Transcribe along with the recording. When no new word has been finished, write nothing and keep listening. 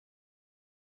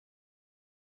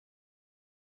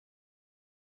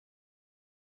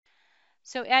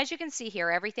So as you can see here,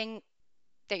 everything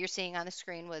that you're seeing on the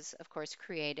screen was, of course,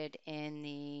 created in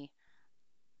the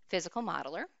physical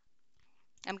modeler.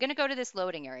 I'm going to go to this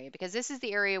loading area because this is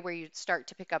the area where you start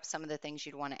to pick up some of the things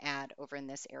you'd want to add over in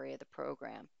this area of the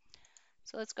program.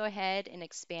 So let's go ahead and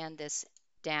expand this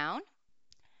down.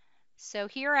 So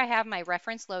here I have my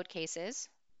reference load cases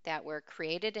that were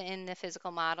created in the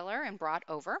physical modeler and brought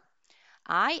over.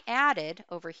 I added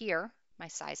over here my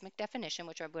seismic definition,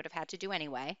 which I would have had to do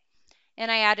anyway,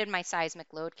 and I added my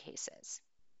seismic load cases.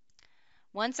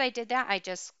 Once I did that, I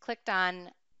just clicked on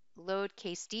load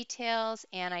case details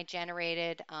and I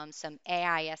generated some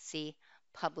AISC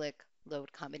public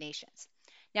load combinations.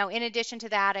 Now, in addition to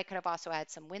that, I could have also added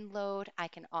some wind load. I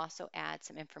can also add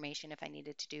some information if I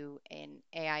needed to do an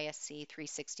AISC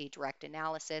 360 direct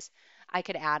analysis. I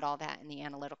could add all that in the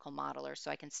analytical modeler,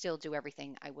 so I can still do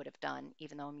everything I would have done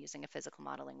even though I'm using a physical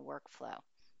modeling workflow.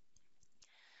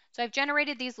 So I've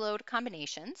generated these load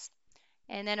combinations.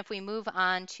 And then if we move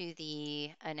on to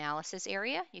the analysis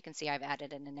area, you can see I've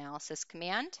added an analysis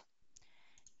command.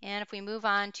 And if we move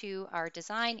on to our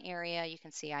design area, you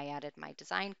can see I added my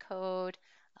design code.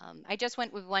 I just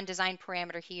went with one design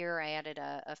parameter here. I added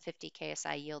a 50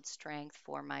 KSI yield strength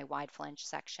for my wide flange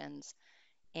sections,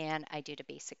 and I did a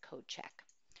basic code check.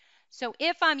 So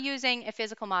if I'm using a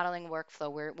physical modeling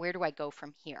workflow, where do I go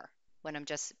from here when I'm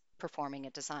just performing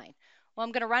a design? Well,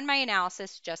 I'm going to run my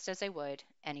analysis just as I would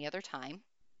any other time.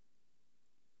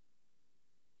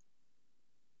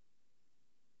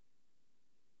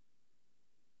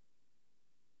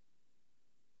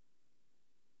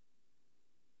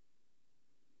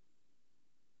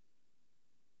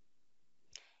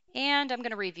 And I'm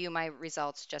going to review my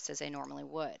results just as I normally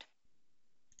would.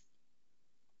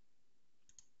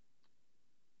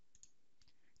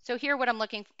 So here what I'm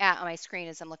looking at on my screen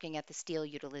is I'm looking at the steel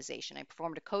utilization. I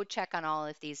performed a code check on all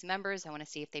of these members. I want to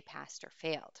see if they passed or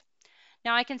failed.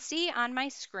 Now I can see on my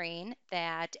screen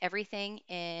that everything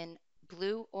in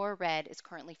blue or red is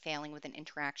currently failing with an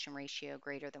interaction ratio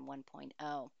greater than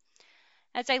 1.0.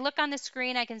 As I look on the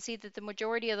screen, I can see that the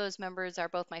majority of those members are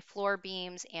both my floor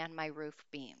beams and my roof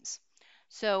beams.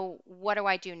 So what do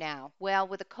I do now? Well,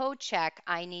 with a code check,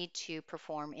 I need to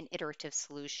perform an iterative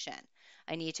solution.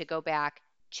 I need to go back,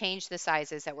 change the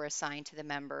sizes that were assigned to the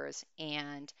members,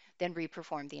 and then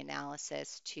reperform the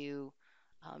analysis to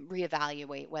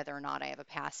reevaluate whether or not I have a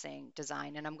passing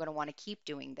design. And I'm going to want to keep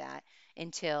doing that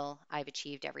until I've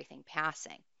achieved everything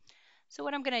passing. So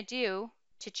what I'm going to do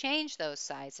to change those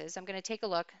sizes, I'm going to take a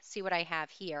look, see what I have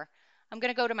here. I'm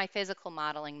going to go to my physical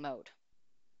modeling mode.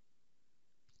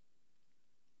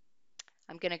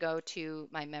 I'm going to go to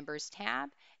my members tab,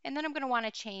 and then I'm going to want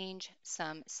to change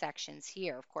some sections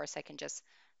here. Of course, I can just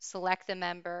select the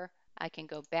member. I can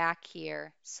go back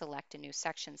here, select a new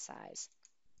section size.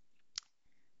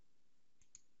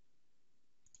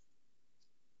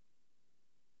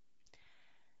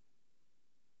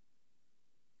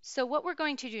 So what we're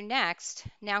going to do next,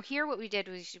 now here what we did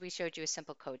was we showed you a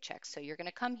simple code check. So you're going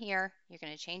to come here, you're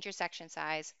going to change your section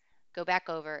size, go back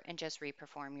over and just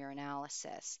reperform your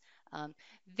analysis.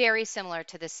 Very similar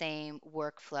to the same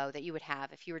workflow that you would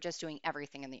have if you were just doing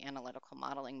everything in the analytical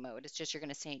modeling mode. It's just you're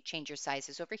going to change your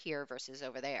sizes over here versus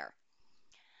over there.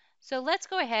 So let's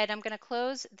go ahead. I'm going to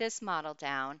close this model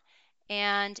down.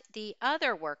 And the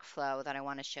other workflow that I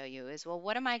want to show you is, well,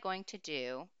 what am I going to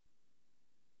do?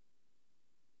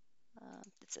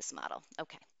 It's this model.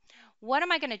 Okay. What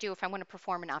am I going to do if I want to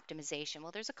perform an optimization?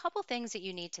 Well, there's a couple things that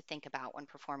you need to think about when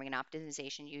performing an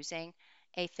optimization using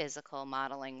a physical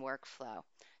modeling workflow.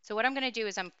 So what I'm going to do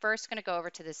is I'm first going to go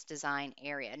over to this design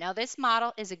area. Now this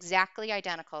model is exactly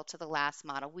identical to the last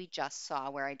model we just saw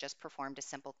where I just performed a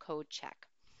simple code check.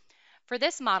 For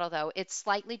this model though, it's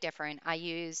slightly different. I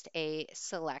used a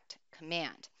select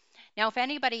command. Now, if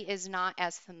anybody is not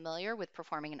as familiar with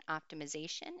performing an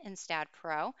optimization in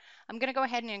STAAD.Pro, I'm going to go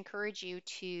ahead and encourage you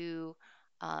to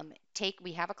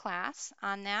we have a class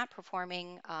on that,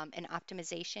 performing an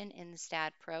optimization in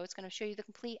STAAD.Pro. It's going to show you the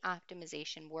complete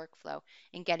optimization workflow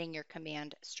in getting your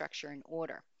command structure in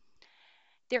order.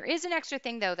 There is an extra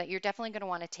thing, though, that you're definitely going to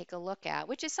want to take a look at,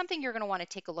 which is something you're going to want to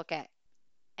take a look at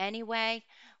anyway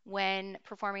when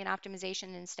performing an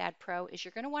optimization in STAAD.Pro, is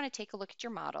you're going to want to take a look at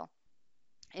your model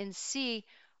and see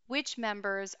which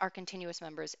members are continuous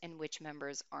members and which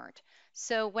members aren't.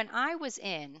 So when I was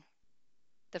in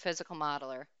the physical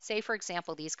modeler, say for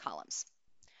example these columns,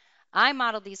 I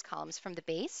modeled these columns from the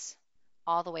base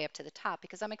all the way up to the top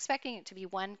because I'm expecting it to be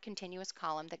one continuous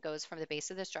column that goes from the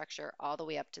base of the structure all the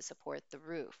way up to support the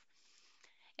roof.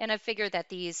 And I figured that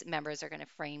these members are going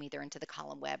to frame either into the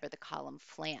column web or the column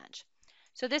flange.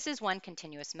 So this is one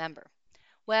continuous member.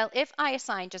 Well, if I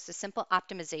assign just a simple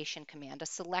optimization command, a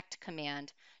select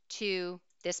command to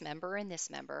this member and this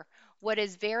member, what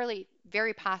is very,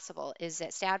 very possible is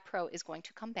that STAAD.Pro is going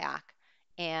to come back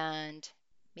and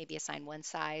maybe assign one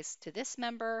size to this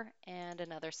member and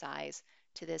another size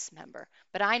to this member.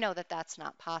 But I know that that's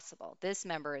not possible. This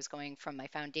member is going from my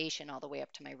foundation all the way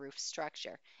up to my roof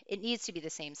structure. It needs to be the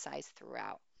same size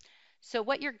throughout. So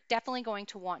what you're definitely going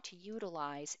to want to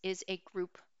utilize is a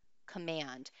group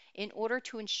command in order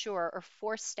to ensure or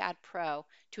force STAAD.Pro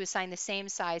to assign the same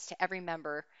size to every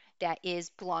member that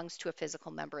belongs to a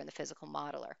physical member in the physical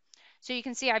modeler. So you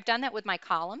can see I've done that with my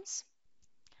columns.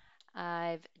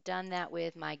 I've done that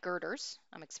with my girders.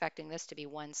 I'm expecting this to be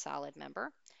one solid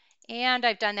member. And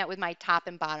I've done that with my top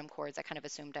and bottom chords. I kind of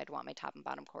assumed I'd want my top and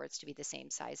bottom chords to be the same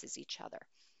size as each other.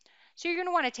 So you're going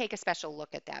to want to take a special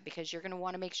look at that because you're going to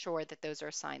want to make sure that those are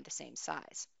assigned the same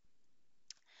size.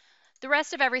 The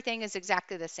rest of everything is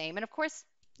exactly the same. And of course,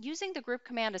 using the group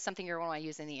command is something you're going to want to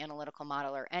use in the analytical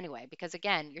modeler anyway, because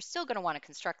again, you're still going to want to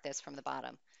construct this from the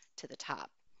bottom to the top.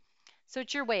 So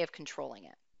it's your way of controlling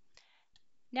it.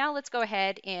 Now let's go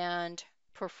ahead and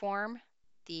perform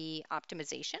the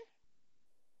optimization.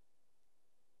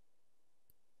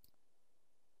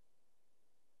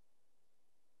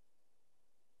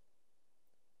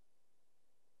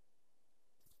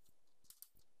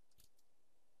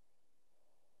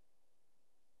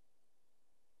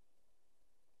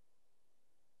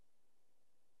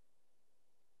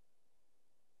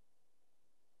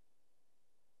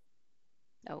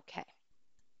 Okay.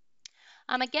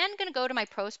 I'm again going to go to my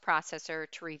post processor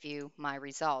to review my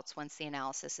results once the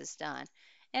analysis is done.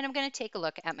 And I'm going to take a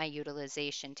look at my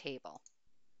utilization table.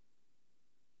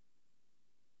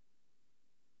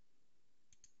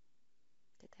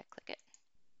 Did that click it?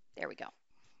 There we go.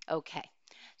 Okay.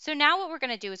 So now what we're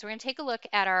going to do is we're going to take a look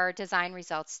at our design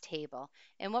results table.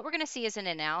 And what we're going to see is an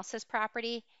analysis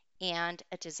property and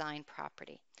a design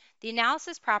property. The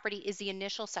analysis property is the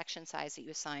initial section size that you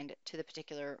assigned to the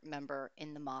particular member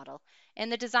in the model.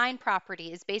 And the design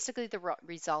property is basically the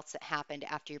results that happened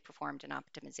after you performed an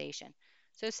optimization.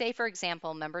 So say, for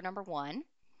example, member number 1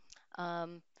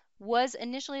 was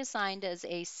initially assigned as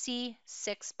a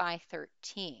C6 by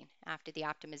 13. After the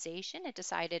optimization, it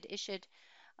decided it should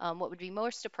what would be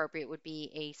most appropriate would be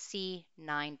a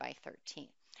C9 by 13.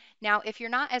 Now, if you're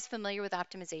not as familiar with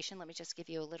optimization, let me just give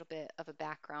you a little bit of a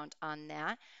background on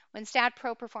that. When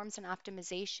STAAD.Pro performs an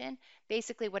optimization,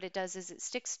 basically what it does is it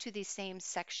sticks to the same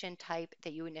section type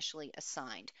that you initially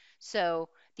assigned. So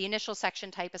the initial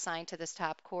section type assigned to this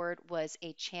top chord was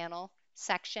a channel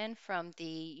section from the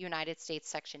United States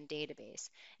section database.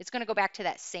 It's going to go back to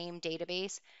that same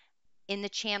database in the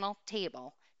channel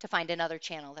table to find another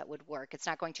channel that would work. It's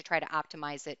not going to try to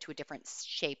optimize it to a different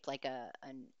shape like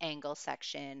an angle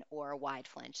section or a wide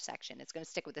flange section. It's going to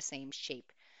stick with the same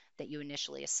shape that you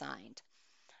initially assigned.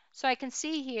 So I can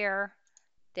see here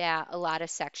that a lot of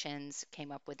sections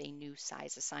came up with a new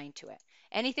size assigned to it.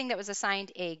 Anything that was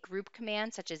assigned a group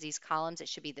command, such as these columns, it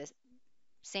should be the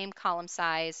same column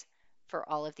size for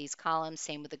all of these columns.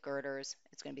 Same with the girders.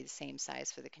 It's going to be the same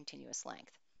size for the continuous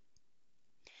length.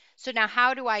 So now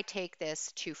how do I take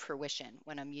this to fruition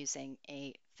when I'm using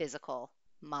a physical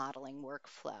modeling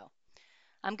workflow?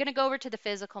 I'm going to go over to the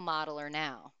physical modeler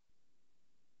now.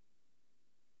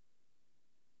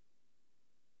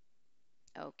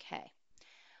 Okay.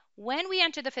 When we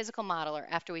enter the physical modeler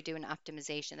after we do an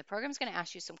optimization, the program is going to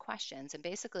ask you some questions. And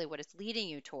basically what it's leading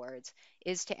you towards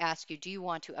is to ask you, do you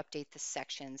want to update the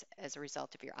sections as a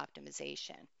result of your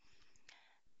optimization?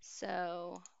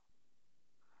 So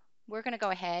we're going to go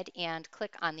ahead and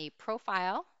click on the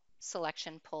Profile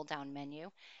Selection pull-down menu,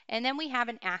 and then we have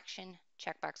an action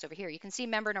checkbox over here. You can see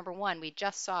member number 1, we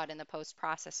just saw it in the post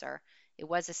processor. It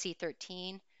was a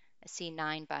C13, a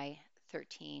C9 by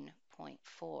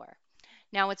 13.4.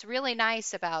 Now, what's really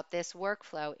nice about this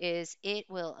workflow is it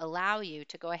will allow you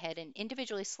to go ahead and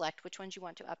individually select which ones you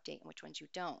want to update and which ones you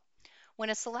don't. When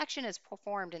a selection is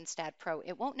performed in STAAD.Pro,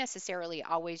 it won't necessarily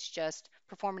always just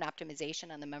perform an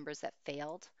optimization on the members that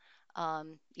failed,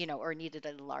 or needed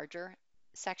a larger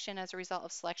section as a result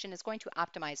of selection. It's going to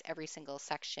optimize every single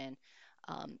section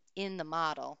in the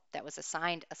model that was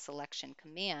assigned a selection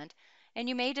command. And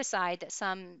you may decide that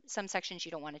some sections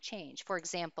you don't want to change. For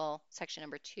example, section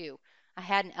number 2, I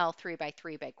had an L3 by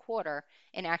 3 by quarter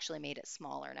and actually made it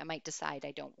smaller, and I might decide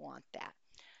I don't want that.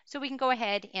 So we can go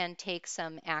ahead and take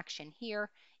some action here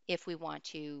if we want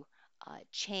to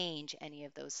change any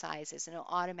of those sizes, and it'll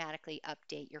automatically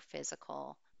update your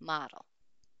physical model.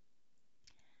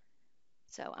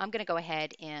 So I'm going to go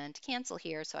ahead and cancel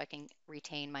here so I can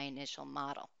retain my initial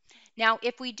model. Now,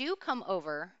 if we do come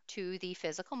over to the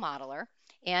physical modeler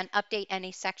And update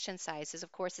any section sizes.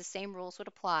 Of course, the same rules would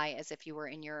apply as if you were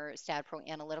in your STAAD.Pro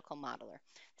Analytical Modeler.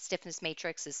 The stiffness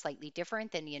matrix is slightly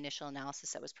different than the initial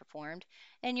analysis that was performed.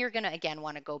 And you're going to, again,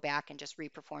 want to go back and just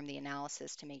reperform the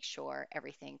analysis to make sure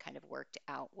everything kind of worked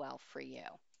out well for you.